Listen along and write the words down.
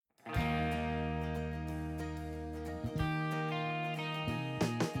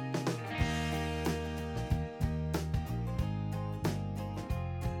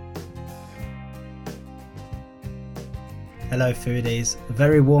Hello foodies, a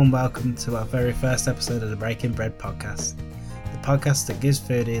very warm welcome to our very first episode of the Breaking Bread podcast. The podcast that gives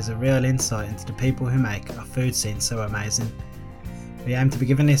foodies a real insight into the people who make our food scene so amazing. We aim to be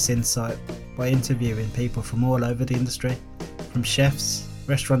giving this insight by interviewing people from all over the industry, from chefs,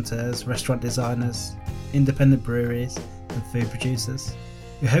 restaurateurs, restaurant designers, independent breweries and food producers.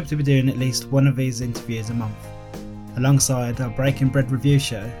 We hope to be doing at least one of these interviews a month, alongside our Breaking Bread review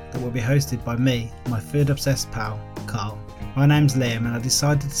show that will be hosted by me, my food obsessed pal, Carl. My name's Liam and I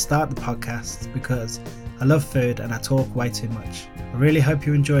decided to start the podcast because I love food and I talk way too much. I really hope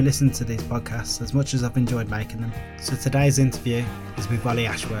you enjoy listening to these podcasts as much as I've enjoyed making them. So today's interview is with Ollie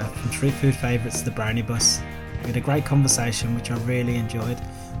Ashworth from Street Food Favourites The Brownie Bus. We had a great conversation which I really enjoyed.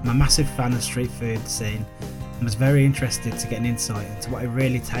 I'm a massive fan of the street food scene and was very interested to get an insight into what it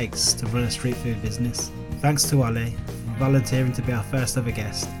really takes to run a street food business. Thanks to Ollie for volunteering to be our first ever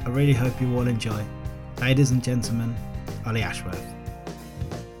guest. I really hope you all enjoy. Ladies and gentlemen, Ollie Ashworth.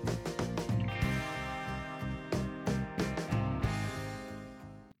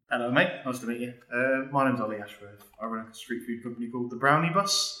 Hello mate, nice to meet you. My name's Ollie Ashworth. I run a street food company called The Brownie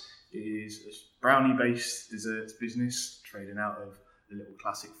Bus. It is a brownie-based desserts business trading out of a little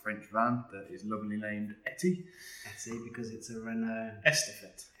classic French van that is lovely named Etty. Etty because it's a Renault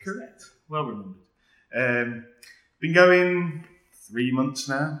Estafette. Correct. Well remembered. Been going 3 months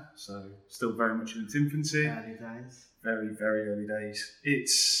now, so still very much in its infancy. Early days. Very, very early days.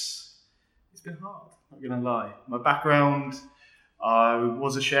 It's been hard, not gonna lie. My background, I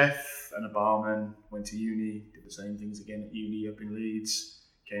was a chef and a barman, went to uni, did the same things again at uni up in Leeds,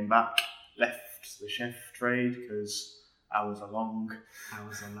 came back, left the chef trade because hours are long.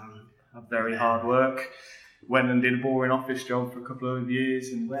 Very hard work. Went and did a boring office job for a couple of years.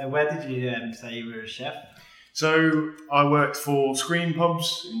 And Where did you say you were a chef? So I worked for Screen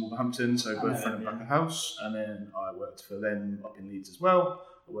Pubs in Wolverhampton, so both front and back of house, and then I worked for them up in Leeds as well.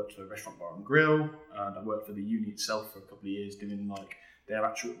 I worked for a restaurant bar and grill, and I worked for the uni itself for a couple of years doing like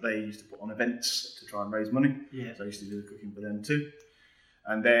they used to put on events to try and raise money. Yeah. So I used to do the cooking for them too.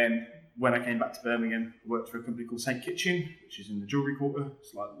 And then when I came back to Birmingham, I worked for a company called St Kitchen, which is in the Jewellery Quarter.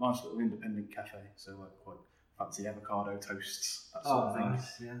 It's like a nice little independent cafe, so like quite fancy avocado toasts, that sort of thing.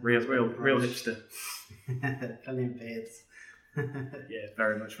 Nice, yeah. Real hipster. Plenty of beards. Yeah,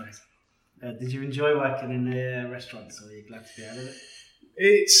 very much, mate. Did you enjoy working in the restaurants, or are you glad to be out of it?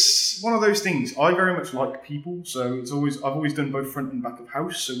 It's one of those things. I very much like people, so I've always done both front and back of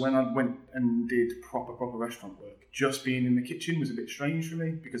house. So when I went and did proper restaurant work, just being in the kitchen was a bit strange for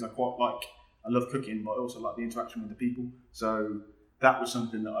me because I love cooking, but I also like the interaction with the people. So that was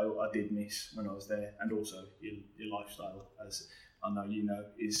something that I did miss when I was there, and also your lifestyle, as I know you know,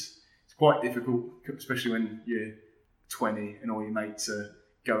 it's quite difficult, especially when you're 20 and all your mates are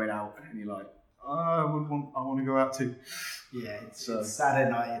going out, and you're like, I want to go out too. Yeah, it's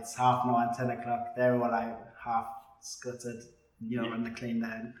Saturday night, it's 9:30, 10 o'clock, they're all out, half scuttered, you're on the clean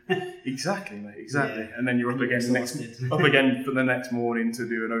down. Exactly, mate, exactly. Yeah. And then you're up again for the next morning to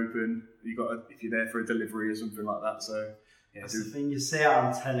do an open. If you're there for a delivery or something like that. So yeah, that's the thing, you see it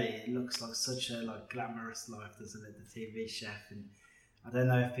on telly, it looks like such a glamorous life, doesn't it? The TV chef, and I don't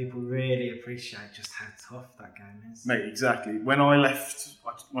know if people really appreciate just how tough that game is. Mate, exactly. When I left,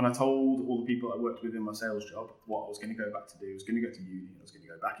 when I told all the people I worked with in my sales job what I was going to go back to do, I was going to go to uni, I was going to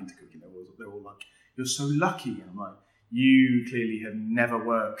go back into cooking, they were all like, you're so lucky. And I'm like, you clearly have never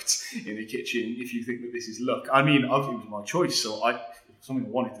worked in a kitchen if you think that this is luck. I mean, it was my choice, so it's something I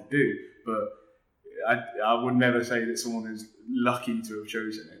wanted to do, but I would never say that someone is lucky to have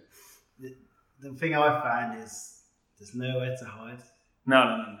chosen it. The thing I found is there's nowhere to hide.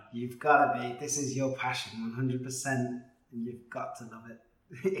 No. You've got to be, this is your passion 100%, and you've got to love it.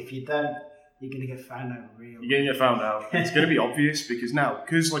 If you don't, you're going to get found out real. You're going to get found out. It's going to be obvious because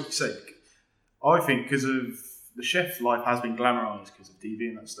like you say, I think because of the chef life has been glamorised because of TV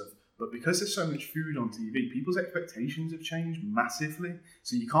and that stuff, but because there's so much food on TV, people's expectations have changed massively.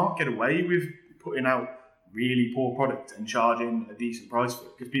 So you can't get away with putting out really poor product and charging a decent price for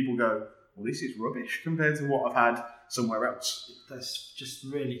it because people go, well, this is rubbish compared to what I've had somewhere else. That's just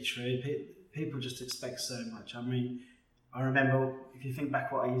really true. People just expect so much. I mean, I remember, if you think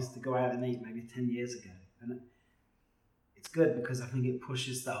back what I used to go out and eat maybe 10 years ago, and it's good because I think it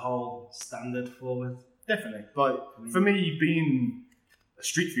pushes the whole standard forward. Definitely. For me, being a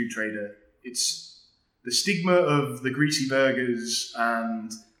street food trader, it's the stigma of the greasy burgers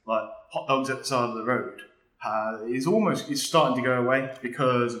and like hot dogs at the side of the road is starting to go away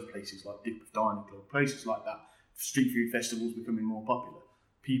because of places like Dickworth Dining Club, places like that. Street food festivals becoming more popular.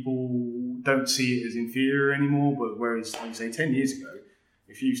 People don't see it as inferior anymore, but whereas, like you say, 10 years ago,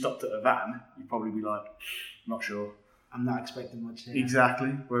 if you stopped at a van, you'd probably be like, not sure. I'm not expecting much here. Exactly.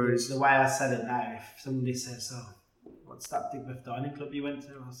 Whereas the way I said it now, if somebody says, "Oh, what's that Digbeth dining club you went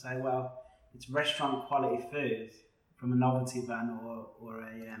to?" I'll say, "Well, it's restaurant quality food from a novelty van or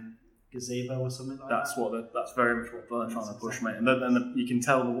a gazebo or something like that's that." That's very much what they're trying to push, mate. And you can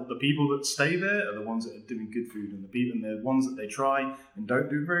tell the people that stay there are the ones that are doing good food, and the ones that they try and don't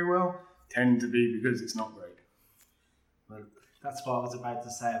do very well tend to be because it's not great. Well, that's what I was about to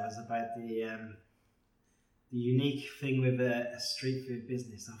say. It was about the unique thing with a street food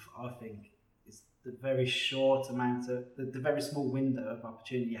business. I think is the very short amount of the very small window of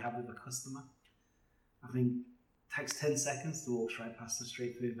opportunity you have with a customer. I think it takes 10 seconds to walk straight past the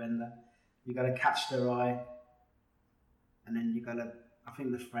street food vendor. You got to catch their eye, and then you got to. I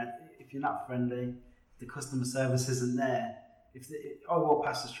think if you're not friendly, the customer service isn't there. I walk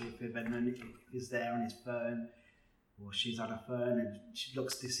past the street food vendor and he's there on his phone, or she's on her phone and she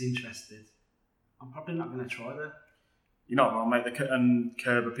looks disinterested, I'm probably not going to try that. You're not wrong, mate. The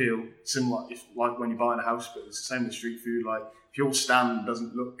curb appeal, similar like when you're buying a house, but it's the same with street food. Like, if your stand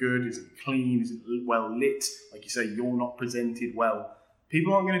doesn't look good, isn't clean, isn't well lit, like you say, you're not presented well,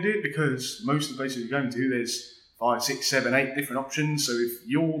 people aren't going to do it, because most of the places you're going to, there's 5, 6, 7, 8 different options. So if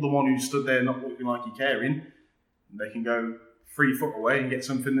you're the one who stood there not looking like you're caring, they can go 3 foot away and get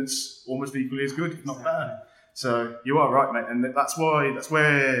something that's almost equally as good, if not better. So you are right, mate, and that's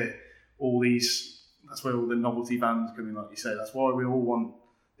where all the novelty vans come in, like you say. That's why we all want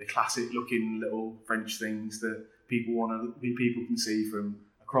the classic looking little French things that people can see from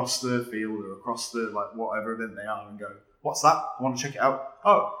across the field or across the whatever event they are and go, what's that? I want to check it out.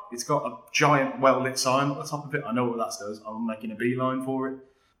 Oh, it's got a giant well lit sign at the top of it. I know what that does. I'm making a beeline for it.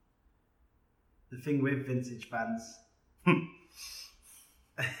 The thing with vintage vans,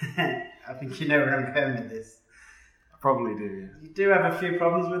 I think you know where I'm going with this. I probably do, yeah. You do have a few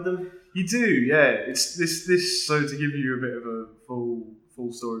problems with them. You do, yeah. It's this. So to give you a bit of a full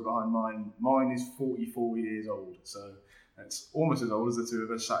story behind mine. Mine is 44 years old, so it's almost as old as the two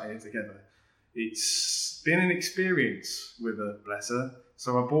of us sat here together. It's been an experience with a blesser.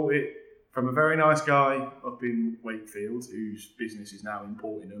 So I bought it from a very nice guy up in Wakefield, whose business is now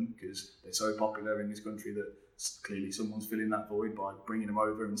importing them because they're so popular in this country that clearly someone's filling that void by bringing them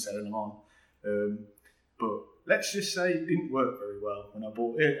over and selling them on. But let's just say it didn't work very well when I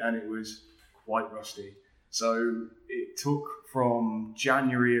bought it, and it was quite rusty. So it took from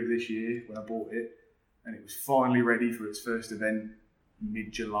January of this year when I bought it, and it was finally ready for its first event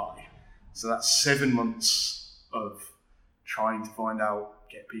mid-July. So that's 7 months of trying to find out,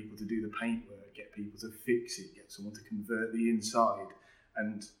 get people to do the paintwork, get people to fix it, get someone to convert the inside,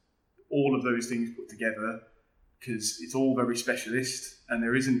 and all of those things put together, because it's all very specialist and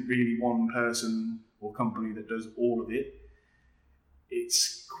there isn't really one person or company that does all of it.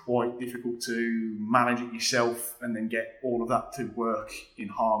 It's quite difficult to manage it yourself and then get all of that to work in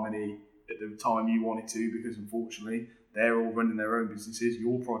harmony at the time you want it to, because unfortunately they're all running their own businesses.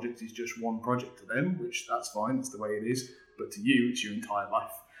 Your project is just one project to them, which that's fine, that's the way it is, but to you it's your entire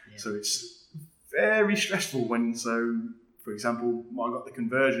life. Yeah. So it's very stressful when, for example, I got the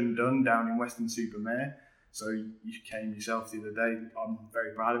conversion done down in Weston-super-Mare. So you came yourself the other day. I'm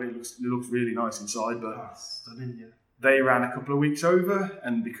very proud of it. It looks really nice inside, but stunning, yeah. They ran a couple of weeks over,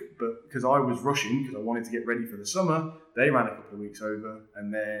 and because I was rushing because I wanted to get ready for the summer, they ran a couple of weeks over,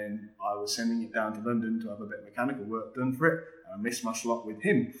 and then I was sending it down to London to have a bit of mechanical work done for it. And I missed my slot with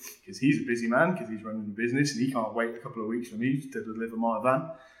him because he's a busy man, because he's running the business and he can't wait a couple of weeks for me to deliver my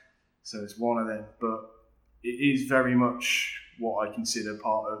van. So it's one of them, but it is very much what I consider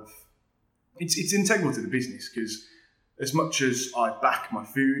part of. It's integral to the business, because as much as I back my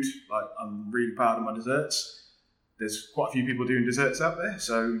food, like I'm really proud of my desserts, there's quite a few people doing desserts out there,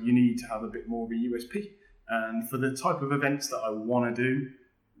 so you need to have a bit more of a USP. And for the type of events that I want to do,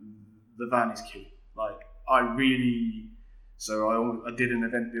 the van is key. Like, I did an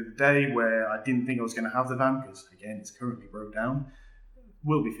event the other day where I didn't think I was going to have the van, because again, it's currently broke down.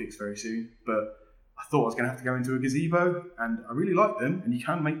 Will be fixed very soon, but I thought I was going to have to go into a gazebo, and I really like them, and you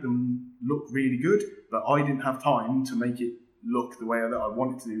can make them look really good, but I didn't have time to make it look the way that I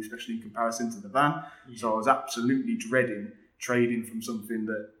wanted to do, especially in comparison to the van. Yeah. So I was absolutely dreading trading from something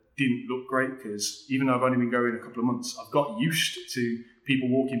that didn't look great, because even though I've only been going a couple of months, I've got used to people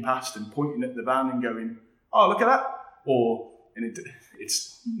walking past and pointing at the van and going, oh, look at that.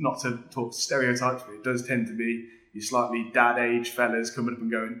 It's not to talk stereotypes, but it does tend to be your slightly dad age fellas coming up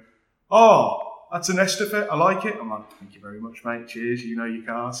and going, oh, that's an Estafette, I like it. I'm like, thank you very much, mate, cheers, you know your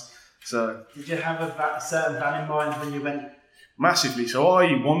cars. So, did you have a certain van in mind when you went? Massively. So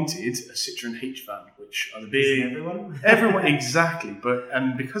I wanted a Citroen H van, which are the big... Everyone, exactly.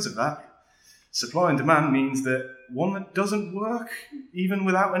 And because of that, supply and demand means that one that doesn't work, even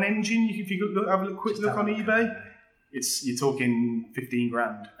without an engine. If you have a quick look on eBay, you're talking 15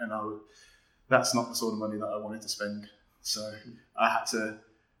 grand, and that's not the sort of money that I wanted to spend. So I had to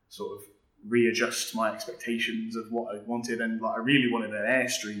sort of readjust my expectations of what I wanted, and I really wanted an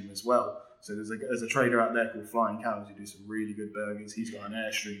Airstream as well. So there's a trader out there called Flying Cows who do some really good burgers. He's got an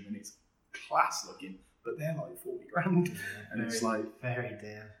Airstream, and it's class looking, but they're like 40 grand, and it's like very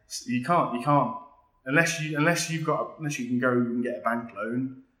dear. You can't unless you can go and get a bank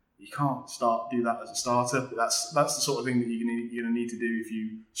loan. You can't do that as a starter. But that's the sort of thing that you're going to need to do if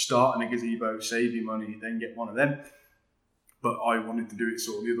you start in a gazebo, save your money, then get one of them. But I wanted to do it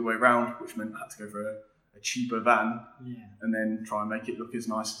sort of the other way around, which meant I had to go for a cheaper van, and then try and make it look as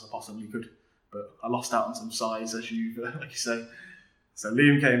nice as I possibly could. But I lost out on some size, as like you say. So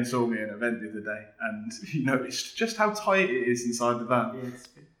Liam came and saw me at an event the other day, and he noticed just how tight it is inside the van. Yeah, it's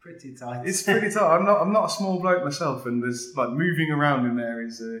pretty tight. It's pretty tight. I'm not a small bloke myself, and there's moving around in there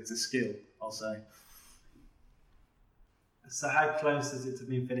it's a skill, I'll say. So how close is it to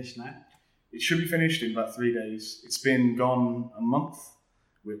being finished now? It should be finished in about 3 days. It's been gone a month,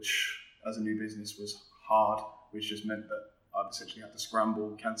 which as a new business was hard, which just meant that I've essentially had to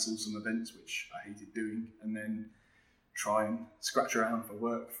scramble, cancel some events, which I hated doing, and then try and scratch around for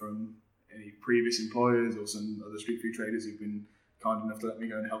work from any previous employers or some other street food traders who've been kind enough to let me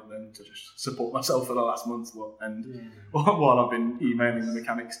go and help them to just support myself for the last month. While I've been emailing the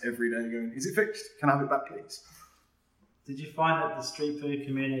mechanics every day going, is it fixed? Can I have it back, please? Did you find that the street food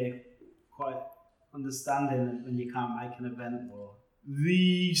community quite understanding when you can't make an event? Or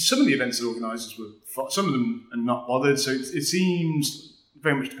some of the events organisers were, some of them are not bothered. So it seems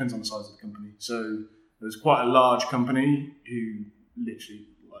very much depends on the size of the company. So there's quite a large company who literally,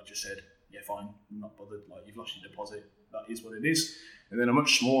 like I just said, yeah, fine, I'm not bothered. Like, you've lost your deposit, that is what it is. And then a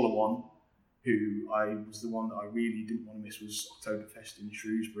much smaller one, who was the one that I really didn't want to miss, was Oktoberfest in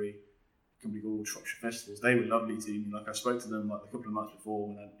Shrewsbury, a company called Shropshire Festivals. They were lovely to me. Like, I spoke to them like a couple of months before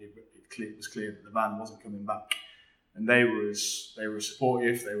when it was clear that the van wasn't coming back. And they were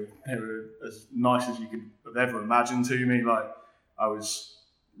supportive. They were as nice as you could have ever imagined to me. Like, I was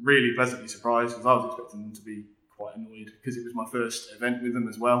really pleasantly surprised, because I was expecting them to be quite annoyed, because it was my first event with them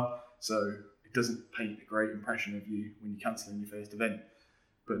as well. So it doesn't paint a great impression of you when you're cancelling your first event.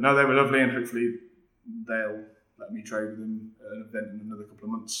 But no, they were lovely, and hopefully they'll let me trade with them at an event in another couple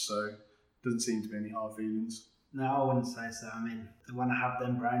of months. So it doesn't seem to be any hard feelings. No, I wouldn't say so. I mean, they want to have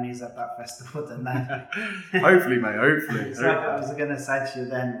them brownies at that festival, don't they? Hopefully, mate, hopefully. So I was going to say to you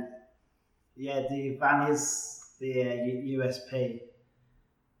then, yeah, the van is the USP,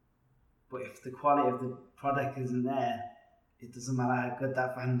 but if the quality of the product isn't there, it doesn't matter how good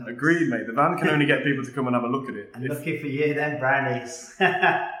that van looks. Agreed, mate. The van can only get people to come and have a look at it. And lucky for you then, brownies.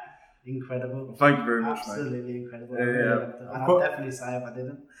 Incredible. Well, thank you very much, Absolutely mate. incredible. Yeah. And I'd definitely say if I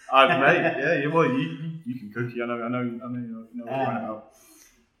didn't. Mate, yeah. Well, you can cook. I know what you're on about.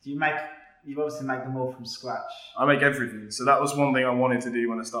 You obviously make them all from scratch. I make everything. So that was one thing I wanted to do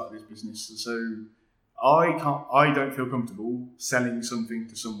when I started this business. So I don't feel comfortable selling something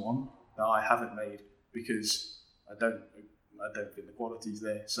to someone that I haven't made, because I don't think the quality's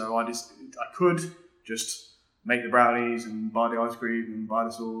there. So I could just make the brownies and buy the ice cream and buy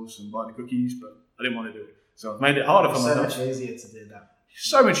the sauce and buy the cookies, but I didn't want to do it. So I've made it harder for myself. So much easier to do that.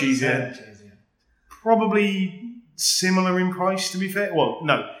 So much easier. Probably similar in price, to be fair. Well,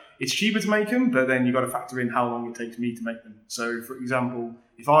 no, it's cheaper to make them, but then you've got to factor in how long it takes me to make them. So, for example,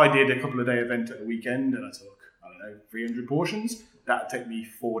 if I did a couple of day event at a weekend and I took, 300 portions, that would take me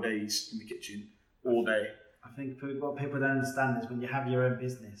 4 days in the kitchen, all day. I think what people don't understand is when you have your own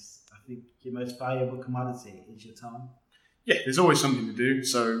business, I think your most valuable commodity is your time. Yeah, there's always something to do.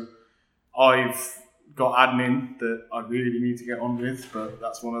 So I've got admin that I really need to get on with, but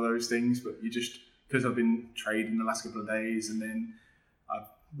that's one of those things. But you just, because I've been trading the last couple of days and then I'm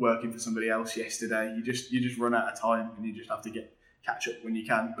working for somebody else yesterday, you just run out of time, and you just have to catch up when you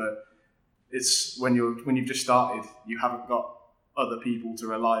can. But it's when you've just started, you haven't got other people to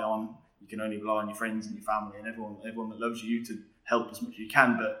rely on. You can only rely on your friends and your family and everyone that loves you to help as much as you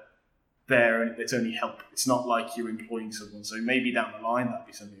can. But it's only help. It's not like you're employing someone. So maybe down the line that'd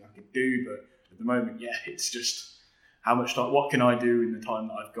be something I could do. But at the moment, yeah, it's just how much time. What can I do in the time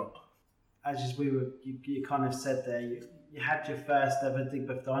that I've got? As you kind of said there, you had your first ever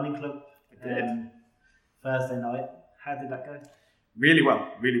Digbeth Dining Club Thursday night. How did that go? Really well.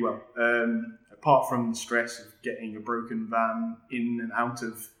 Apart from the stress of getting a broken van in and out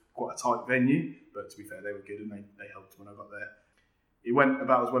of quite a tight venue, but to be fair, they were good and they helped when I got there. It went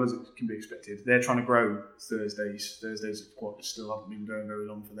about as well as it can be expected. They're trying to grow Thursdays. Thursdays still haven't been going very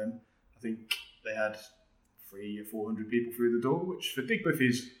long for them. I think they had 300 or 400 people through the door, which for Digbeth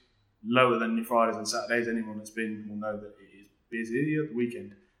is lower than your Fridays and Saturdays. Anyone that's been will know that it is busy at the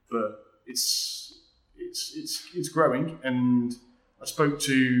weekend, but it's growing. And I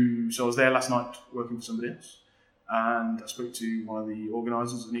was there last night working for somebody else, and I spoke to one of the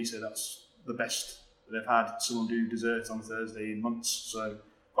organisers, and he said that's the best they've had someone do dessert on Thursday in months. So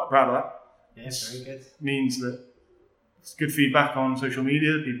quite proud of that. Yeah, very good. Means that it's good feedback on social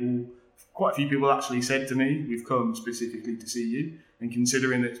media. Quite a few people actually said to me, "We've come specifically to see you." And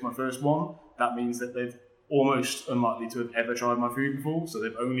considering that it's my first one, that means that they've almost unlikely to have ever tried my food before. So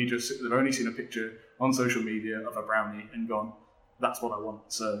they've only seen a picture on social media of a brownie and gone, "That's what I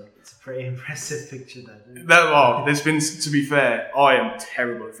want." So it's a pretty impressive picture, though. There's been, to be fair, I am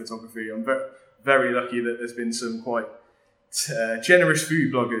terrible at photography. I'm very, very lucky that there's been some quite generous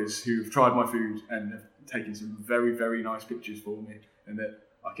food bloggers who have tried my food and have taken some very, very nice pictures for me, and that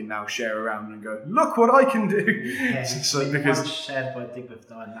I can now share around and go, "Look what I can do." Yeah, because shared by Digbeth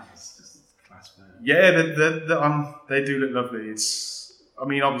Dine, that was just class. Yeah, they do look lovely.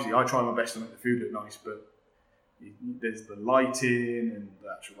 Obviously, I try my best to make the food look nice, but there's the lighting and the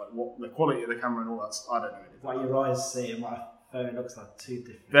actual the quality of the camera and all that. I don't know. What your eyes see and what a photo looks like, two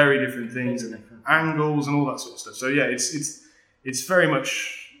very different things, and angles and all that sort of stuff. So yeah, it's very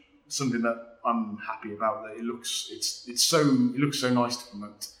much something that I'm happy about. That it looks so nice to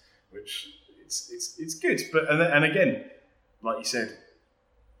promote, which it's good. But and again, like you said,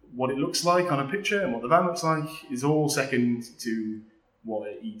 what it looks like on a picture and what the van looks like is all second to what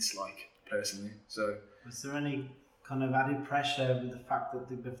it eats like personally. So was there any kind of added pressure with the fact that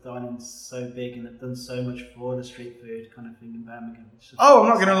Digbeth Dining is so big and they've done so much for the street food kind of thing in Birmingham? I'm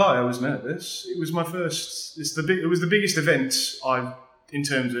not going to lie, I was nervous. It was my first. It was the biggest event in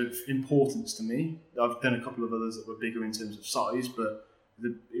terms of importance to me. I've done a couple of others that were bigger in terms of size, but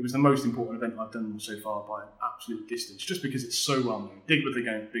it was the most important event I've done so far by an absolute distance, just because it's so well known. Digbeth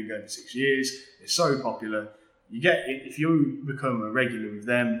have been going for 6 years. It's so popular. If you become a regular with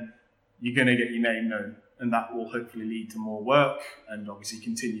them, you're going to get your name known, and that will hopefully lead to more work and obviously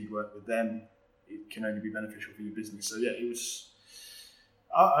continued work with them. It can only be beneficial for your business. So yeah, it was.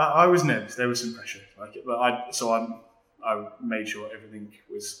 I was nervous. There was some pressure, I made sure everything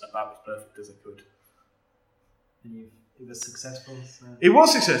was about as perfect as I could. And it was successful. So it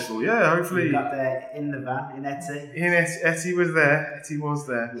was successful, yeah. Hopefully, you got there in the van in Etty. Etty was there. Etty was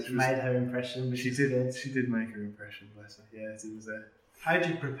there. She made her impression. She did make her impression. Bless her. Yeah, Etty was there. How do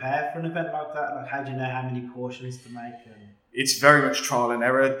you prepare for an event like that? Like, how do you know how many portions to make? It's very much trial and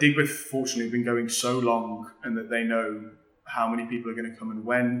error. Digbeth, fortunately, have been going so long, and that they know how many people are going to come and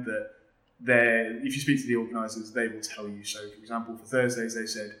when. If you speak to the organisers, they will tell you. So, for example, for Thursdays, they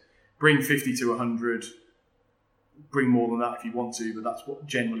said, bring 50 to 100. Bring more than that if you want to, but that's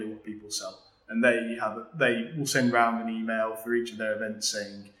generally what people sell. And they will send round an email for each of their events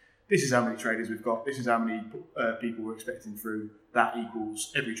saying, this is how many traders we've got, this is how many people we're expecting through, that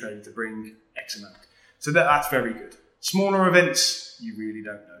equals every trader to bring X amount. So that's very good. Smaller events, you really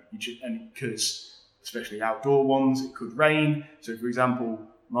don't know. Because, especially outdoor ones, it could rain. So, for example,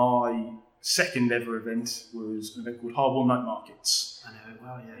 my second ever event was an event called Hardwall Night Markets. I know it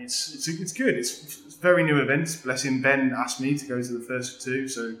well, yeah. It's good. It's a very new event. Bless him, Ben asked me to go to the first two,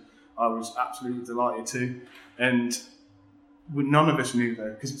 so I was absolutely delighted to. And none of us knew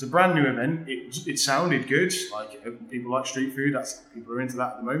though, because it's a brand new event. It sounded good. Like people like street food. People are into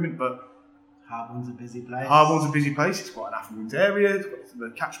that at the moment. But Hardwall's a busy place. Hardwall's a busy place. It's quite an affluent area.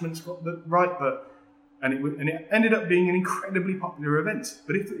 The catchment's got the right, and it ended up being an incredibly popular event.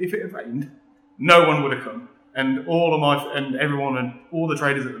 But if it had rained, no one would have come. And everyone and all the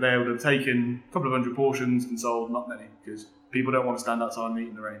traders that were there would have taken a couple of 100 portions and sold not many, because people don't want to stand outside and eat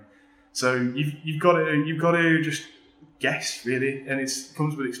in the rain. So you've got to just guess really, and it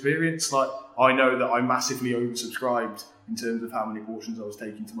comes with experience. Like I know that I massively oversubscribed in terms of how many portions I was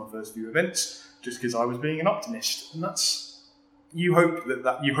taking to my first few events, just because I was being an optimist, and you hope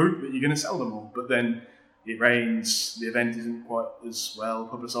that you're going to sell them all, but then it rains, the event isn't quite as well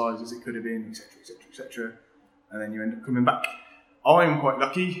publicised as it could have been, etc, etc, etc, and then you end up coming back. I'm quite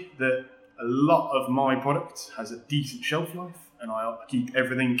lucky that a lot of my product has a decent shelf life, and I keep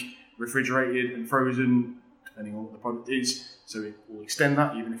everything refrigerated and frozen depending on what the product is, so it will extend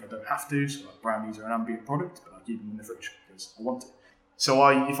that even if I don't have to. So like brownies are an ambient product, but I keep them in the fridge because I want it. So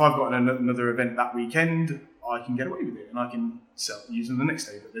if I've got another event that weekend, I can get away with it and I can use them the next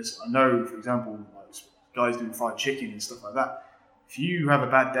day. But I know, for example, like guys doing fried chicken and stuff like that, if you have a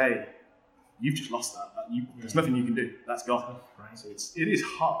bad day, you've just lost that. There's nothing you can do. That's gone. Right. So it is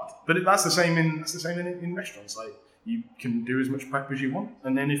hard, but that's the same in restaurants. Like you can do as much prep as you want,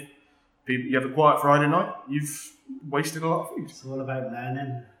 and then if you have a quiet Friday night, you've wasted a lot of food. It's all about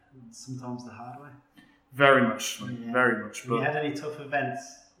learning, sometimes the hard way. Very much, very much. Have you had any tough events?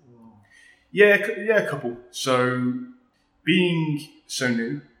 Yeah, a couple. So, being so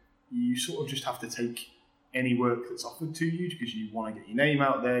new, you sort of just have to take any work that's offered to you because you want to get your name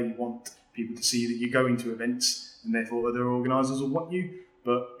out there, you want people to see that you're going to events and therefore other organisers will want you.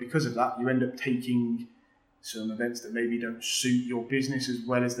 But because of that, you end up taking some events that maybe don't suit your business as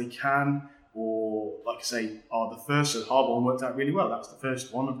well as they can, or like I say, are the first. So Harborne worked out really well. That was the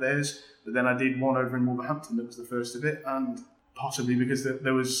first one of theirs. But then I did one over in Wolverhampton that was the first of it, and possibly because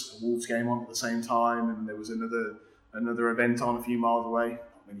there was a Wolves game on at the same time, and there was another event on a few miles away.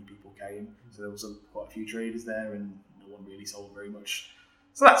 Not many people came, so there was quite a few traders there, and no one really sold very much.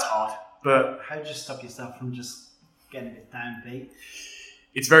 So that's hard. But how did you stop yourself from just getting a bit downbeat?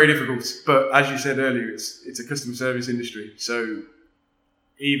 It's very difficult, but as you said earlier, it's a customer service industry. So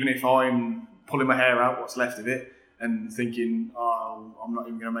even if I'm pulling my hair out, what's left of it, and thinking, oh, I'm not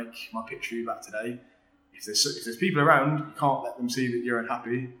even going to make my pitch review back today. If there's people around, you can't let them see that you're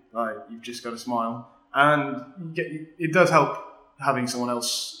unhappy. Like, you've just got to smile, and it does help having someone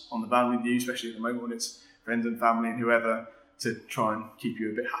else on the van with you, especially at the moment when it's friends and family and whoever, to try and keep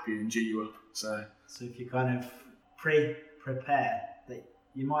you a bit happy and G you up. So if you kind of prepare that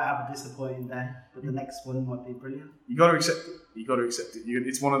you might have a disappointing day, but the next one might be brilliant. You got to accept it.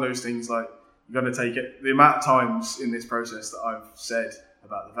 It's one of those things, like, you got to take it. The amount of times in this process that I've said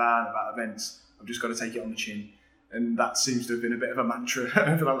about the van, about events, I've just got to take it on the chin, and that seems to have been a bit of a mantra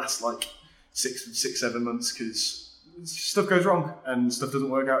over the last 6-7 months, because stuff goes wrong and stuff doesn't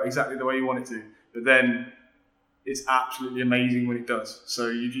work out exactly the way you want it to. But then it's absolutely amazing when it does. So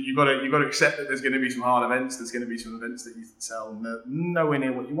you got to accept that there's going to be some hard events. There's going to be some events that you sell nowhere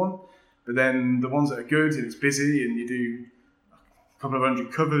near what you want. But then the ones that are good and it's busy and you do a couple of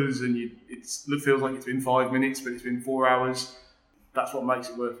 100 covers and it feels like it's been 5 minutes, but it's been 4 hours. That's what makes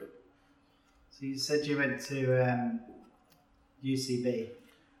it worth it. So you said you went to UCB.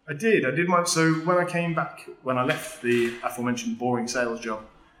 I did. So when I left the aforementioned boring sales job,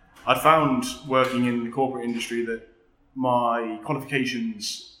 I'd found working in the corporate industry that my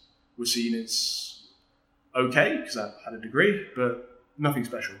qualifications were seen as okay, because I had a degree, but nothing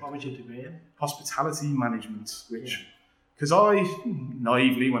special. What was your degree in? Hospitality management, because I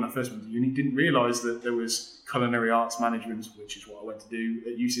naively, when I first went to uni, didn't realise that there was culinary arts management, which is what I went to do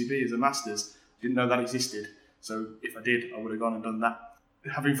at UCB as a master's. Didn't know that existed. So if I did, I would have gone and done that.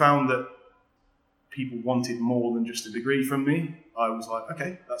 Having found that people wanted more than just a degree from me, I was like,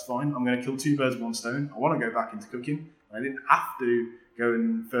 okay, that's fine. I'm going to kill two birds with one stone. I want to go back into cooking. I didn't have to go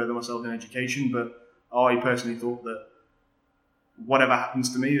and further myself in education, but I personally thought that whatever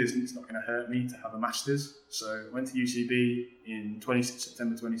happens to me, it's not going to hurt me to have a master's. So I went to UCB in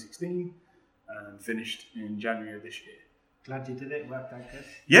September 2016 and finished in January of this year. Glad you did it. Worked out good.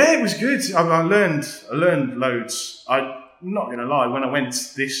 Yeah, it was good. I learned loads. I'm not going to lie. When I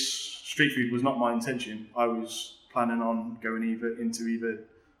went, this street food was not my intention. I was planning on going into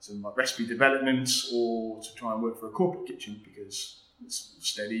some recipe developments or to try and work for a corporate kitchen, because it's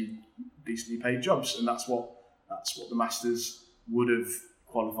steady, decently paid jobs, and that's what the masters would have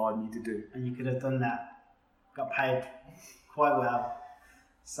qualified me to do. And you could have done that. Got paid quite well.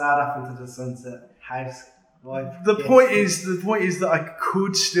 Sailed off into the sunset. House. Wife. The point is that I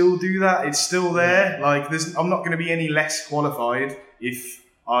could still do that. It's still there. I'm not going to be any less qualified if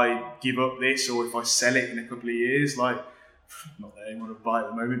I give up this or if I sell it in a couple of years. Not that anyone would buy it at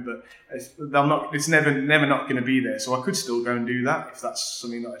the moment, but it's never not going to be there. So I could still go and do that if that's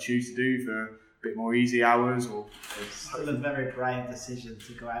something that I choose to do for a bit more easy hours. It's still a very brave decision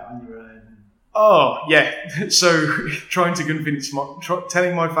to go out on your own. Oh yeah. So trying to convince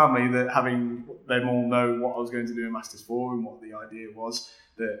telling my family that having them all know what I was going to do a Masters for and what the idea was,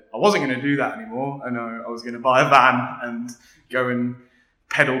 that I wasn't going to do that anymore, and I was going to buy a van and go and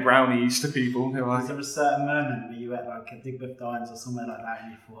peddle brownies to people. Was there a certain moment where you were at a Digbeth Dines or somewhere like that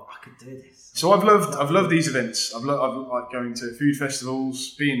and you thought, I could do this? So I've loved these events. I've liked going to food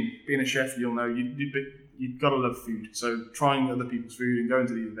festivals. Being a chef, you'll know you've got to love food. So trying other people's food and going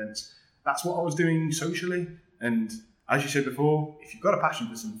to these events, that's what I was doing socially. And as you said before, if you've got a passion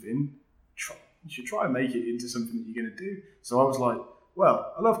for something, you should try and make it into something that you're going to do. So I was like,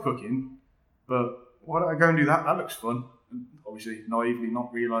 well, I love cooking, but why don't I go and do that? That looks fun. And obviously, naively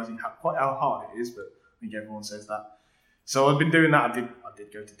not realising quite how hard it is, but I think everyone says that. So I've been doing that. I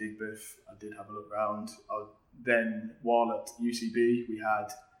did go to Digbeth. I did have a look around. Then, while at UCB, we had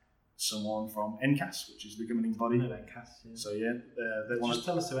someone from NCAS, which is the governing body. No, NCAS, yeah. So yeah, just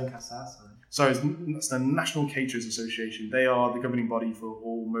tell us who NCAS are. Sorry. So it's the National Caterers Association. They are the governing body for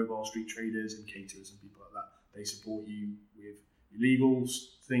all mobile street traders and caterers and people like that. They support you with your legal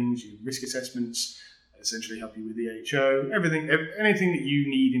things, your risk assessments, essentially help you with the EHO, anything that you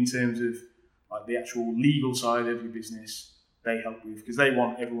need in terms of like the actual legal side of your business. They help with, because they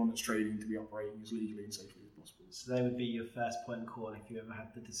want everyone that's trading to be operating as legally and safely as possible. So they would be your first point of call if you ever had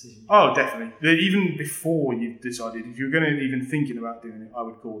the decision. Oh, definitely. Even before you've decided, if you're going to even thinking about doing it, I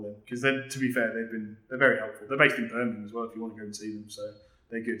would call them, because to be fair, they're very helpful. They're based in Birmingham as well, if you want to go and see them, so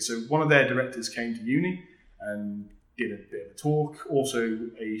they're good. So one of their directors came to uni and did a bit of a talk. Also,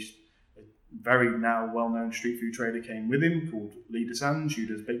 a very now well-known street food trader came with him called Lee DeSange, who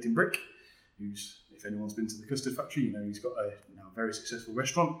does Baked in Brick, who's, if anyone's been to the Custard Factory, you know he's got a now very successful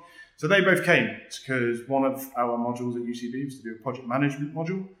restaurant. So they both came because one of our modules at UCB was to do a project management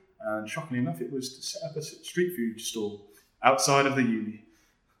module, and shockingly enough, it was to set up a street food stall outside of the uni.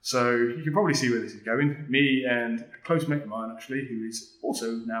 So you can probably see where this is going. Me and a close mate of mine, actually, who is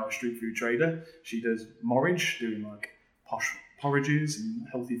also now a street food trader. She does Morridge, doing like posh porridges and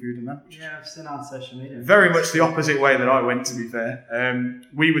healthy food and that. Yeah, I've seen on social media. Very much the opposite way that I went, to be fair.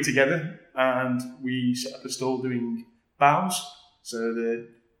 We were together and we set up a stall doing baos, so the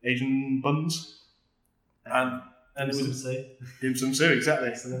Asian buns, and it was dim sum sue, exactly.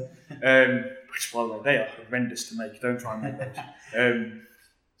 Which, by the way, they are horrendous to make. Don't try and make those.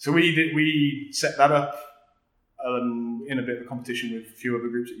 So we set that up in a bit of a competition with a few other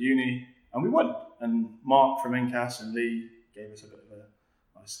groups at uni, and we won. And Mark from NCAS and Lee gave us a bit of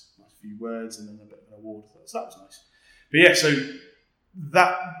a nice few words and then a bit of an award. So that was nice. But yeah, so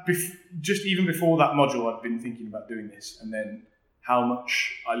just even before that module, I'd been thinking about doing this, and then how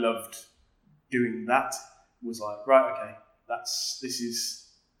much I loved doing that was like, right, okay,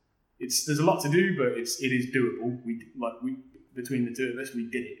 there's a lot to do, but it is doable. Between the two of us, we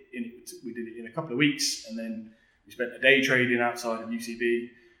did it in a couple of weeks, and then we spent a day trading outside of UCB,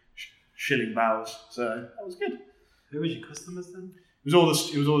 shilling baos. So that was good. Who was your customers then? It was all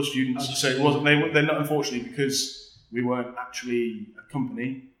the students. So it wasn't. They're not, unfortunately, because we weren't actually a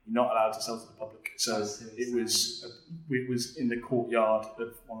company. You're not allowed to sell to the public. So it was in the courtyard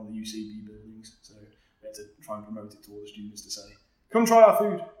of one of the UCB buildings. So we had to try and promote it to all the students to say, "Come try our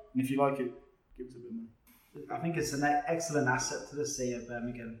food, and if you like it, give us a bit of money." I think it's an excellent asset to the city of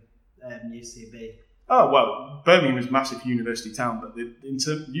Birmingham, UCB. Oh, well, Birmingham is a massive university town, but in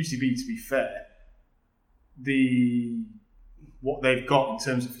terms of UCB, to be fair, what they've got in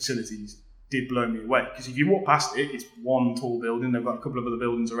terms of facilities did blow me away. Because if you walk past it, it's one tall building. They've got a couple of other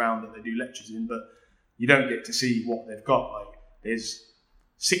buildings around that they do lectures in, but you don't get to see what they've got. Like, there's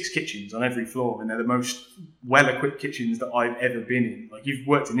 6 kitchens on every floor, and they're the most well-equipped kitchens that I've ever been in. Like, you've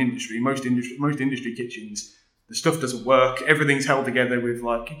worked in industry, most industry kitchens, the stuff doesn't work. Everything's held together with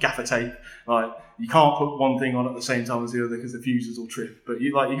like gaffer tape. Like, you can't put one thing on at the same time as the other because the fuses will trip. But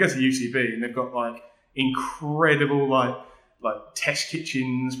you go to UCB and they've got like incredible like test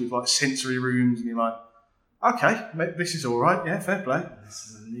kitchens with like sensory rooms, and you're like, okay, this is all right. Yeah, fair play. This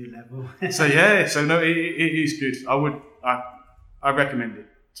is a new level. It is good. I recommend it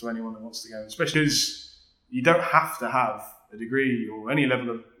to anyone that wants to go, especially because you don't have to have a degree or any level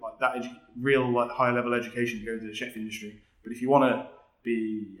of like that real like high level education to go into the chef industry. But if you want to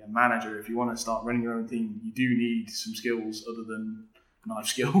be a manager, if you want to start running your own thing, you do need some skills other than knife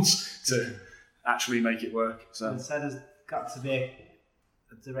skills to actually make it work. So there's got to be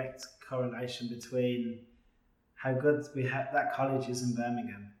a direct correlation between how good that college is in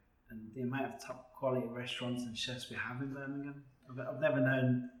Birmingham and the amount of top quality restaurants and chefs we have in Birmingham. I've never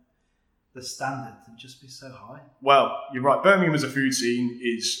known the standard to just be so high. Well, you're right. Birmingham as a food scene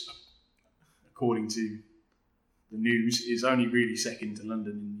is, according to the news, is only really second to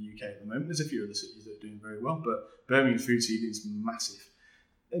London in the UK at the moment. There's a few other cities that are doing very well, but Birmingham's food scene is massive.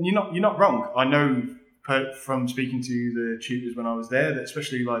 And you're not wrong. I know from speaking to the tutors when I was there that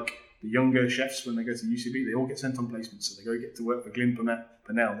especially like the younger chefs, when they go to UCB, they all get sent on placements. So they go get to work for Glyn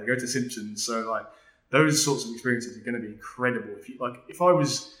Purnell, they go to Simpsons. So like those sorts of experiences are going to be incredible. If I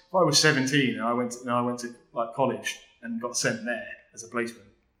was 17 and I went to like college and got sent there as a placement,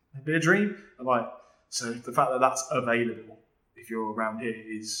 it'd be a dream. So the fact that that's available if you're around here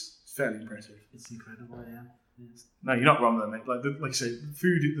is fairly impressive. It's incredible, yeah. Yes. No, you're not wrong there, mate. Like I say,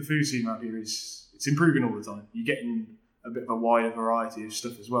 the food scene around here it's improving all the time. You're getting a bit of a wider variety of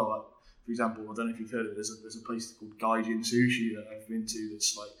stuff as well. Like, for example, I don't know if you've heard of it. There's a place called Gaijin Sushi that I've been to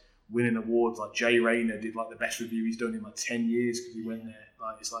that's like winning awards. Like Jay Rayner did like the best review he's done in like 10 years because he went there.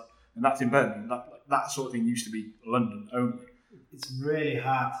 And that's in Birmingham. That sort of thing used to be London only. it's really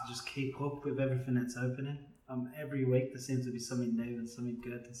hard to just keep up with everything that's opening. Every week there seems to be something new and something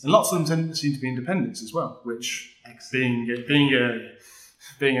good. And lots of them seem to be independents as well, which being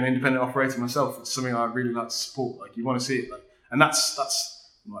an independent operator myself, it's something I really like to support. Like, you want to see it, like, and that's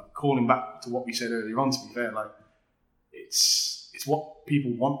like calling back to what we said earlier on. To be fair, like, it's what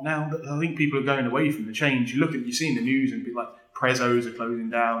people want now. I think people are going away from the change. You see in the news and be like, Prezzo's are closing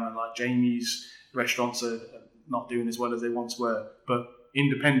down, and like Jamie's restaurants are not doing as well as they once were, but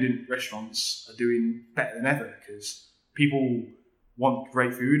independent restaurants are doing better than ever because people want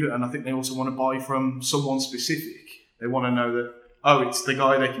great food, and I think they also want to buy from someone specific. They want to know that, oh, it's the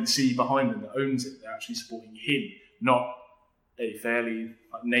guy they can see behind them that owns it. They're actually supporting him, not a fairly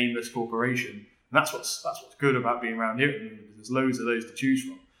nameless corporation. And that's what's good about being around here, because there's loads of those to choose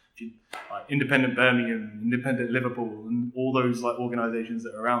from. Like Independent Birmingham, Independent Liverpool, and all those like organisations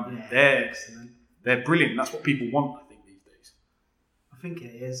that are around there, they're brilliant. That's what people want, I think, these days. I think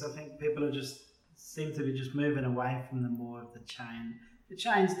it is. I think people are seem to be just moving away from the more of the chain. The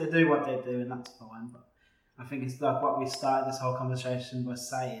chains, they do what they do, and that's fine. But I think it's like what we started this whole conversation by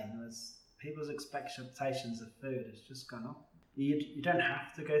saying was people's expectations of food has just gone up. You don't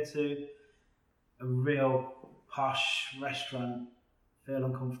have to go to a real posh restaurant, feel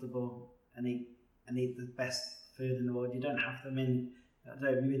uncomfortable, and eat the best food in the world. You don't have to. I mean,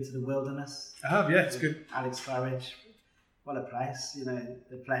 you're into the wilderness. I have, yeah, it's good. Alex Farage, what a place! You know,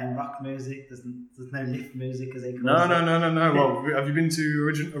 they're playing rock music. There's no lift music, as they call it. No. Well, have you been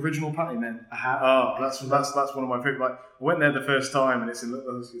to Original Patty then? I have. Oh, that's one of my favourite. Like, I went there the first time, and it's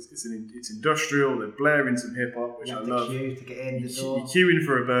industrial. They're blaring some hip hop, which I love. You have to queue to get in the door. You're queuing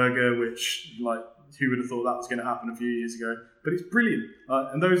for a burger, which like, who would have thought that was going to happen a few years ago? But it's brilliant,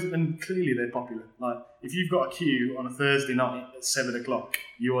 and clearly they're popular. Like, if you've got a queue on a Thursday night at 7:00,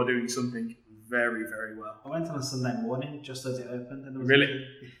 you are doing something very, very well. I went on a Sunday morning just as it opened, and really,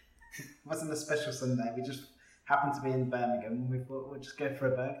 it wasn't a special Sunday. We just happened to be in Birmingham, and we thought we'd just go for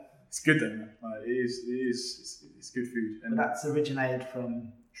a burger. It's good though, man. Like, it's good food. And but that's originated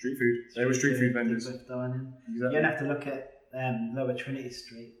from street food. They were street food vendors. Dining. Exactly. You don't have to look at Lower Trinity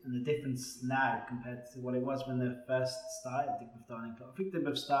Street, and the difference now compared to what it was when they first started Digbeth Dining Club. I think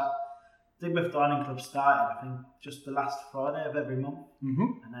Digbeth Dining Club started, I think, just the last Friday of every month,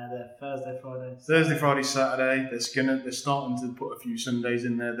 and now they're Thursday, Friday, Saturday. They're starting to put a few Sundays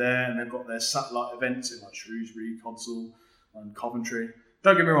in there, and they've got their satellite events in like Shrewsbury, Console, and Coventry.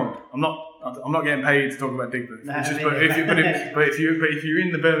 Don't get me wrong, I'm not getting paid to talk about Digbeth. But if you're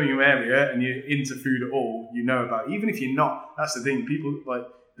in the Birmingham area and you're into food at all, you know about it. Even if you're not, that's the thing. People like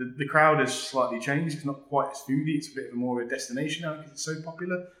the crowd has slightly changed. It's not quite as foodie. It's a bit more of a destination now because it's so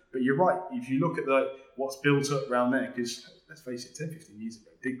popular. But you're right. If you look at what's built up around there, because let's face it, 10, 15 years ago,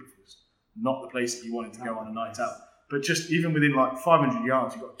 Digbeth was not the place that you wanted to go on a night out. But just even within like 500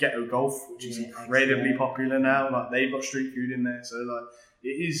 yards, you've got Ghetto Golf, which is incredibly popular now. Like, they've got street food in there, so like it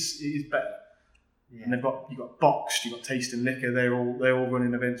is better. Yeah. And you've got Boxed, you've got Taste and Liquor. They're all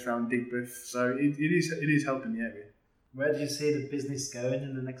running events around Digbeth, so it is helping the area. Where do you see the business going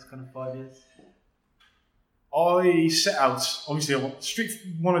in the next kind of 5 years? I set out, obviously I want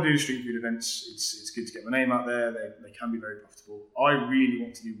to do street food events. It's good to get my name out there. They can be very profitable. I really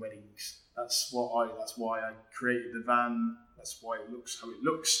want to do weddings. That's why I created the van. That's why it looks how it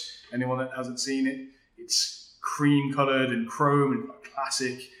looks. Anyone that hasn't seen it, it's cream coloured and chrome and quite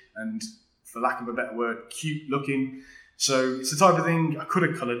classic and, for lack of a better word, cute looking. So it's the type of thing I could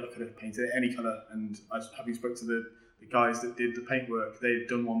have painted it any colour. And having spoke to the guys that did the paintwork, they'd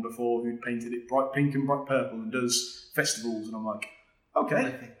done one before who'd painted it bright pink and bright purple and does festivals, and I'm like,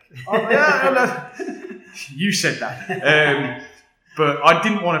 okay, you said that, but I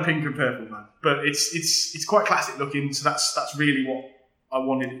didn't want a pink and purple man. But it's quite classic looking, so that's really what I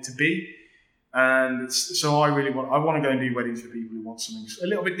wanted it to be, and so I want to go and do weddings for people who want something a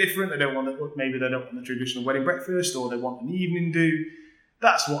little bit different. They don't want the traditional wedding breakfast, or they want an evening do.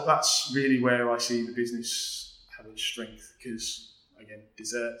 That's really where I see the business its strength, because again,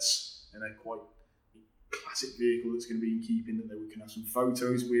 desserts, and they're quite a classic vehicle that's going to be in keeping, that we can have some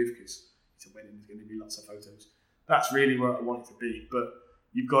photos with, because it's a wedding, there's going to be lots of photos. That's really where I want it to be, but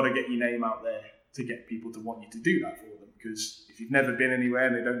you've got to get your name out there to get people to want you to do that for them, because if you've never been anywhere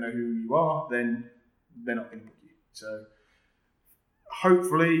and they don't know who you are, then they're not going to book you. So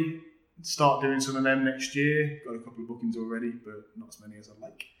hopefully start doing some of them next year. Got a couple of bookings already, but not as many as I'd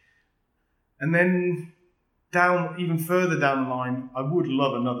like. And then even further down the line, I would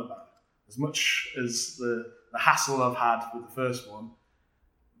love another van. As much as the hassle I've had with the first one,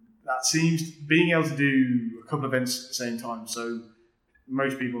 that seems being able to do a couple of events at the same time. So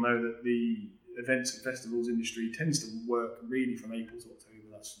most people know that the events and festivals industry tends to work really from April to October.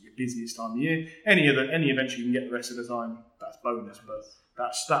 That's your busiest time of year. Any events you can get the rest of the time, that's bonus. But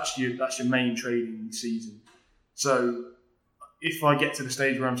that's your main trading season. So if I get to the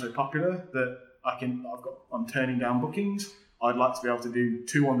stage where I'm so popular that I'm turning down bookings, I'd like to be able to do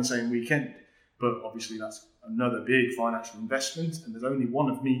 2 on the same weekend. But obviously that's another big financial investment, and there's only one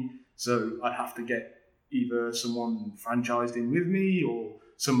of me, so I'd have to get either someone franchised in with me or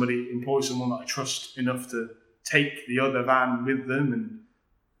employ someone that I trust enough to take the other van with them and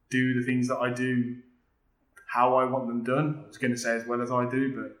do the things that I do how I want them done. I was going to say as well as I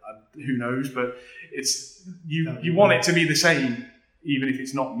do, but who knows? But it's you want it to be the same, even if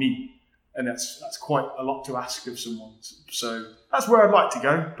it's not me, and that's quite a lot to ask of someone. So that's where I'd like to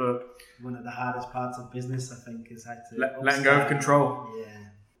go. But one of the hardest parts of business, I think, is how to letting go of control. Yeah.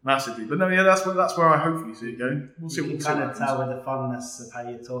 Massively, but no, yeah, that's where I hopefully see it going. We'll see. You can kind of tell with the fondness of how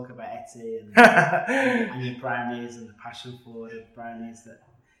you talk about Etsy and your brownies and the passion for the brownies that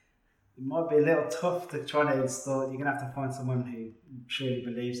it might be a little tough to try to install. You're gonna have to find someone who truly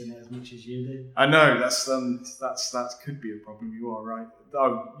believes in it as much as you do. I know that could be a problem. You are right.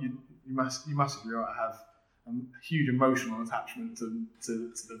 Oh, you massively right. I have a huge emotional attachment to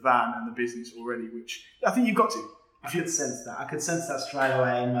the van and the business already, which I think you've got to. I could sense that. I could sense that straight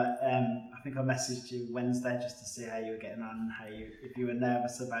away. I think I messaged you Wednesday just to see how you were getting on and if you were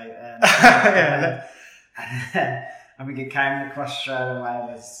nervous about. Yeah. I think it came across straight away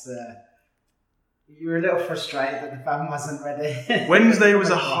was you were a little frustrated that the van wasn't ready. Wednesday was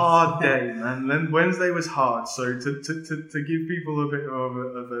a hard day, man. Wednesday was hard. So to give people a bit of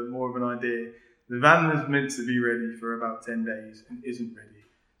more of an idea, the van was meant to be ready for about 10 days and isn't ready.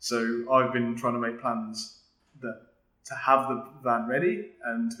 So I've been trying to make plans to have the van ready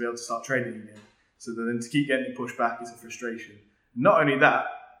and to be able to start trading again. So then to keep getting it pushed back is a frustration. Not only that,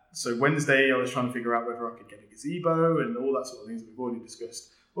 so Wednesday I was trying to figure out whether I could get a gazebo and all that sort of things that we've already discussed.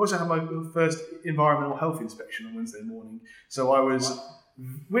 I also had my first environmental health inspection on Wednesday morning. So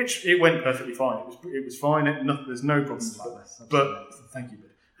which it went perfectly fine. It was fine. There's no problems. But thank you.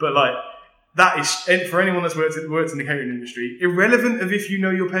 But like, that is, for anyone that's worked in the catering industry, irrelevant of if you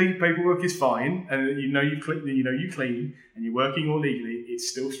know your paperwork is fine and you know you clean and you're working all legally, it's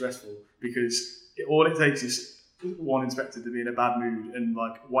still stressful because all it takes is one inspector to be in a bad mood and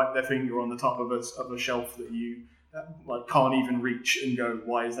like wipe their finger on the top of a shelf that you like can't even reach and go,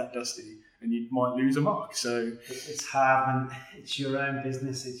 why is that dusty? And you might lose a mark. So it's hard, and it's your own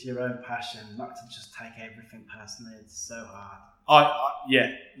business, it's your own passion, not to just take everything personally. It's so hard.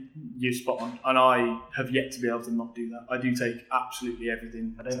 Yeah, you're spot on, and I have yet to be able to not do that. I do take absolutely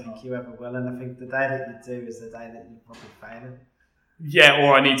everything. I don't think you ever will, and I think the day that you do is the day that you probably fail. Yeah,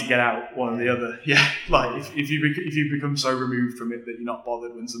 or I need to get out, one or the other. Yeah, like if you become so removed from it that you're not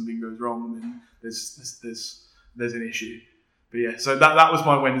bothered when something goes wrong, then there's an issue. But yeah, so that was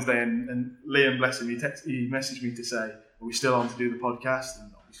my Wednesday, and Liam, bless him, he messaged me to say, are we still on to do the podcast?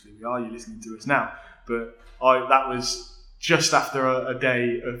 And obviously we are, you're listening to us now. But that was just after a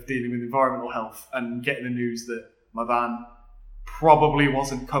day of dealing with environmental health and getting the news that my van probably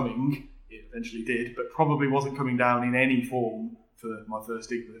wasn't coming. It eventually did, but probably wasn't coming down in any form for my first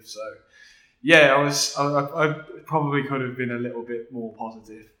dig lift. So yeah, I probably could have been a little bit more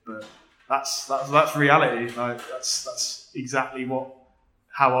positive, but that's reality. Like, that's exactly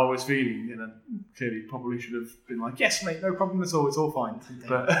how I was feeling, and I clearly probably should have been like, yes, mate, no problem at all, it's all fine.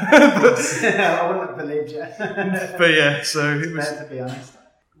 But I wouldn't have believed you. But yeah, so it was. To be honest,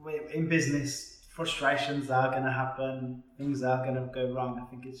 in business, frustrations are going to happen, things are going to go wrong. I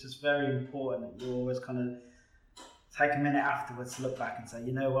think it's just very important that you always kind of take a minute afterwards to look back and say,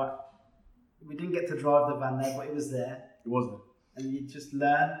 you know what, we didn't get to drive the van there, but it was there. It wasn't. And you just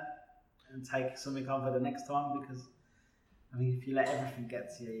learn and take something on for the next time, because I mean, if you let everything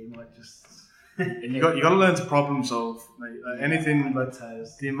get to you, you might just. And you got to learn to problem solve, mate. Like anything, like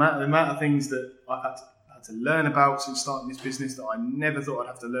the amount of things that I've had to learn about since starting this business that I never thought I'd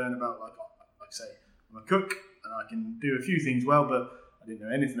have to learn about. Like I say, I'm a cook and I can do a few things well, but I didn't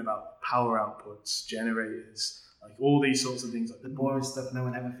know anything about power outputs, generators, like all these sorts of things, like the boring stuff no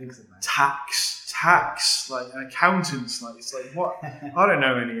one ever thinks about. Tax, like an accountants, like it's like what I don't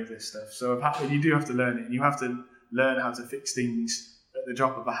know any of this stuff. So you do have to learn it, and you have to learn how to fix things at the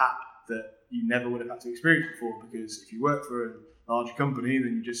drop of a hat that you never would have had to experience before. Because if you work for a large company,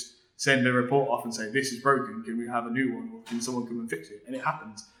 then you just send a report off and say, this is broken, can we have a new one, or can someone come and fix it? And it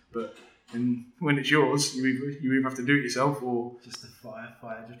happens. But when it's yours, you either have to do it yourself or just a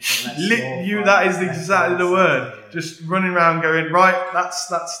firefighter. That is exactly the word. Yeah. Just running around going, right,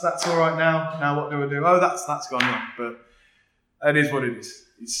 that's all right now. Now what do I do? Oh, that's gone wrong. But it is what it is.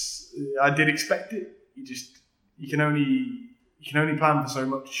 I did expect it. You can only plan for so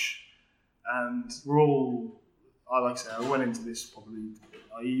much, and we're all. Like I say, I went into this probably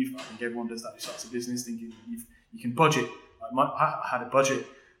naive. I think everyone does that who starts a business thinking you can budget. I had a budget.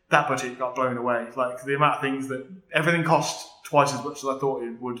 That budget got blown away. Like the amount of things that everything cost twice as much as I thought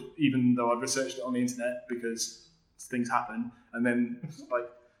it would, even though I'd researched it on the internet, because things happen. And then like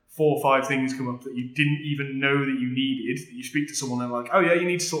 4 or 5 things come up that you didn't even know that you needed. That you speak to someone and they're like, oh yeah, you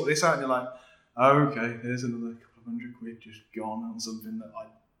need to sort this out. And you're like, oh, okay, there's another couple of £100 just gone on something that I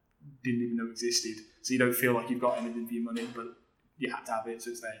didn't even know existed. So you don't feel like you've got anything for your money, but you have to have it,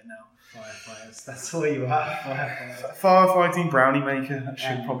 so it's there now. Firefighters, that's all you are. Firefighting brownie maker, that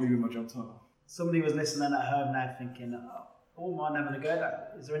should probably be my job title. Somebody was listening at home now thinking, oh, mine having a go at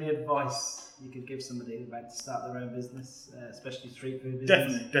that. Is there any advice you could give somebody who's about to start their own business, especially street food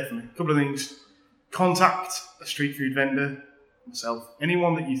business? Definitely. A couple of things. Contact a street food vendor, myself,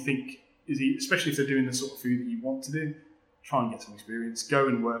 anyone that you think is, especially if they're doing the sort of food that you want to do, try and get some experience. Go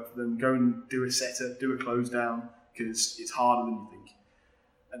and work for them. Go and do a setup, do a close down, because it's harder than you think.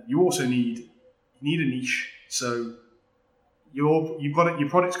 And you also need a niche. So your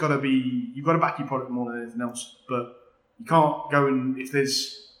product's got to be, you've got to back your product more than anything else. But you can't go and, if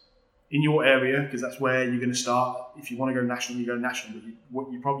there's in your area, because that's where you're going to start. If you want to go national, you go national. But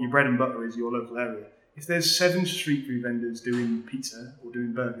your bread and butter is your local area. If there's 7 street food vendors doing pizza or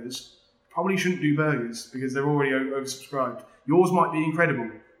doing burgers, probably shouldn't do burgers because they're already oversubscribed. Yours might be incredible,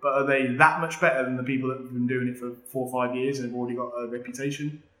 but are they that much better than the people that have been doing it for 4 or 5 years and have already got a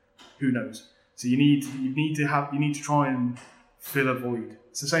reputation? Who knows? So you need to try and fill a void.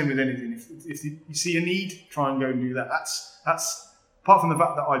 It's the same with anything. If you see a need, try and go and do that. That's apart from the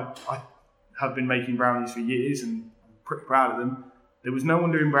fact that I have been making brownies for years and I'm pretty proud of them. There was no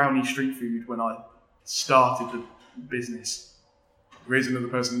one doing brownie street food when I started the business. There is another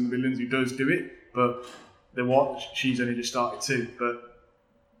person in the Midlands who does do it, but she's only just started too. But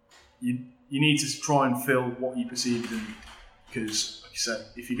you need to try and fill what you perceive as a need, because, like you said,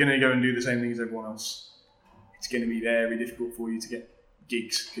 if you're going to go and do the same thing as everyone else, it's going to be very difficult for you to get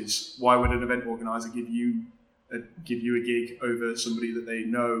gigs. Because why would an event organizer give you a gig over somebody that they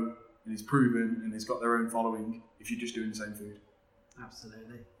know and is proven and has got their own following if you're just doing the same food?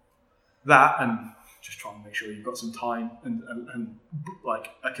 Absolutely. That, and just try and make sure you've got some time and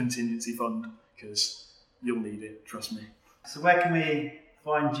like a contingency fund, because you'll need it, trust me. So where can we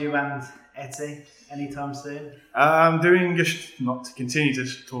find you and Etty anytime soon? I'm doing, just not to continue to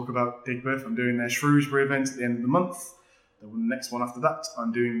talk about Digbeth, I'm doing their Shrewsbury event at the end of the month. The next one after that,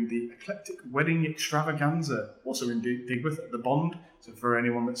 I'm doing the Eclectic Wedding Extravaganza, also in Digbeth at the Bond. So for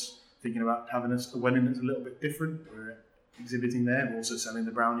anyone that's thinking about having a wedding that's a little bit different, we're exhibiting there. We're also selling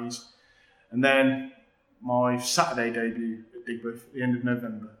the brownies. And then my Saturday debut at Digbeth at the end of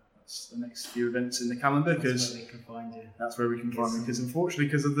November. That's the next few events in the calendar, because that's where we can find you. That's where we can find me, because unfortunately,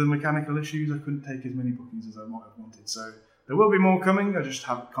 because of the mechanical issues, I couldn't take as many bookings as I might have wanted. So there will be more coming. I just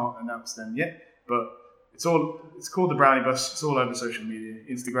can't announce them yet. But it's called the Brownie Bus. It's all over social media,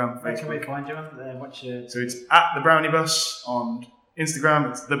 Instagram, Facebook. Where can we find you on? So it's at the Brownie Bus on Instagram.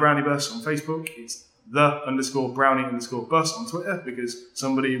 It's the Brownie Bus on Facebook. It's the_brownie_bus on Twitter, because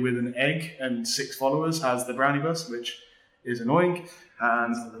somebody with an egg and 6 followers has the Brownie Bus, which is annoying.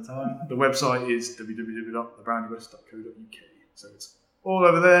 And the website is www.thebrowniebus.co.uk. So it's all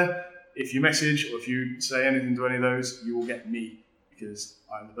over there. If you message or if you say anything to any of those, you will get me, because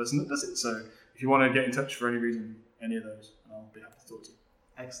I'm the person that does it. So if you want to get in touch for any reason, any of those, I'll be happy to talk to you.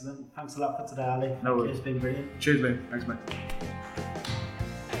 Excellent. Thanks a lot for today, Ali. No worries. It's been brilliant. Cheers, Liam. Thanks, mate.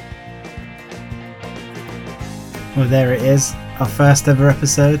 Well, there it is, our first ever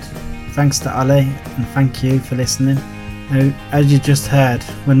episode. Thanks to Ali, and thank you for listening. Now, as you just heard,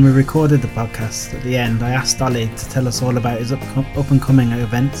 when we recorded the podcast, at the end I asked Ali to tell us all about his up and coming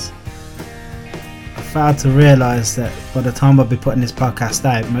events. I failed to realise that by the time I'll be putting this podcast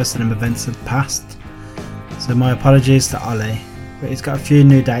out, most of them events had passed. So my apologies to Ali, but he's got a few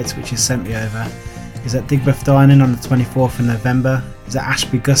new dates which he's sent me over. He's at Digbeth Dining on the 24th of November, he's at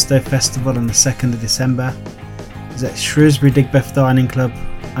Ashby Gusto Festival on the 2nd of December, he's at Shrewsbury Digbeth Dining Club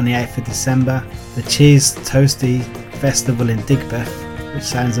on the 8th of December, the Cheese Toasty Festival in Digbeth, which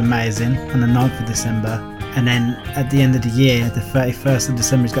sounds amazing, on the 9th of December, and then at the end of the year, the 31st of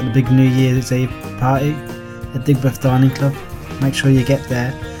December, he's got the big New Year's Eve party at Digbeth Dining Club. Make sure you get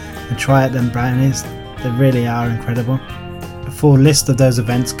there and try out them brownies, they really are incredible. A full list of those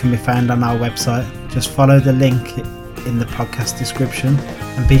events can be found on our website. Just follow the link in the podcast description,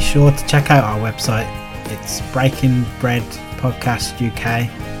 and be sure to check out our website. It's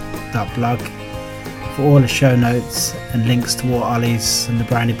breakingbreadpodcastuk.blog. for all the show notes and links to all Ollie's and the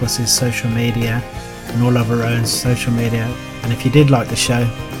Brownie Bus's social media and all of our own social media. And if you did like the show,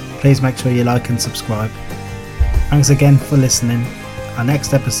 please make sure you like and subscribe. Thanks again for listening. Our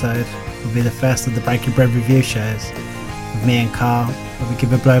next episode will be the first of the Breaking Bread review shows with me and Carl, where we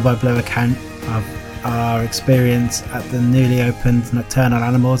give a blow-by-blow account of our experience at the newly opened Nocturnal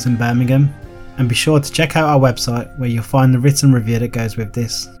Animals in Birmingham. And be sure to check out our website where you'll find the written review that goes with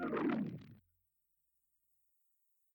this.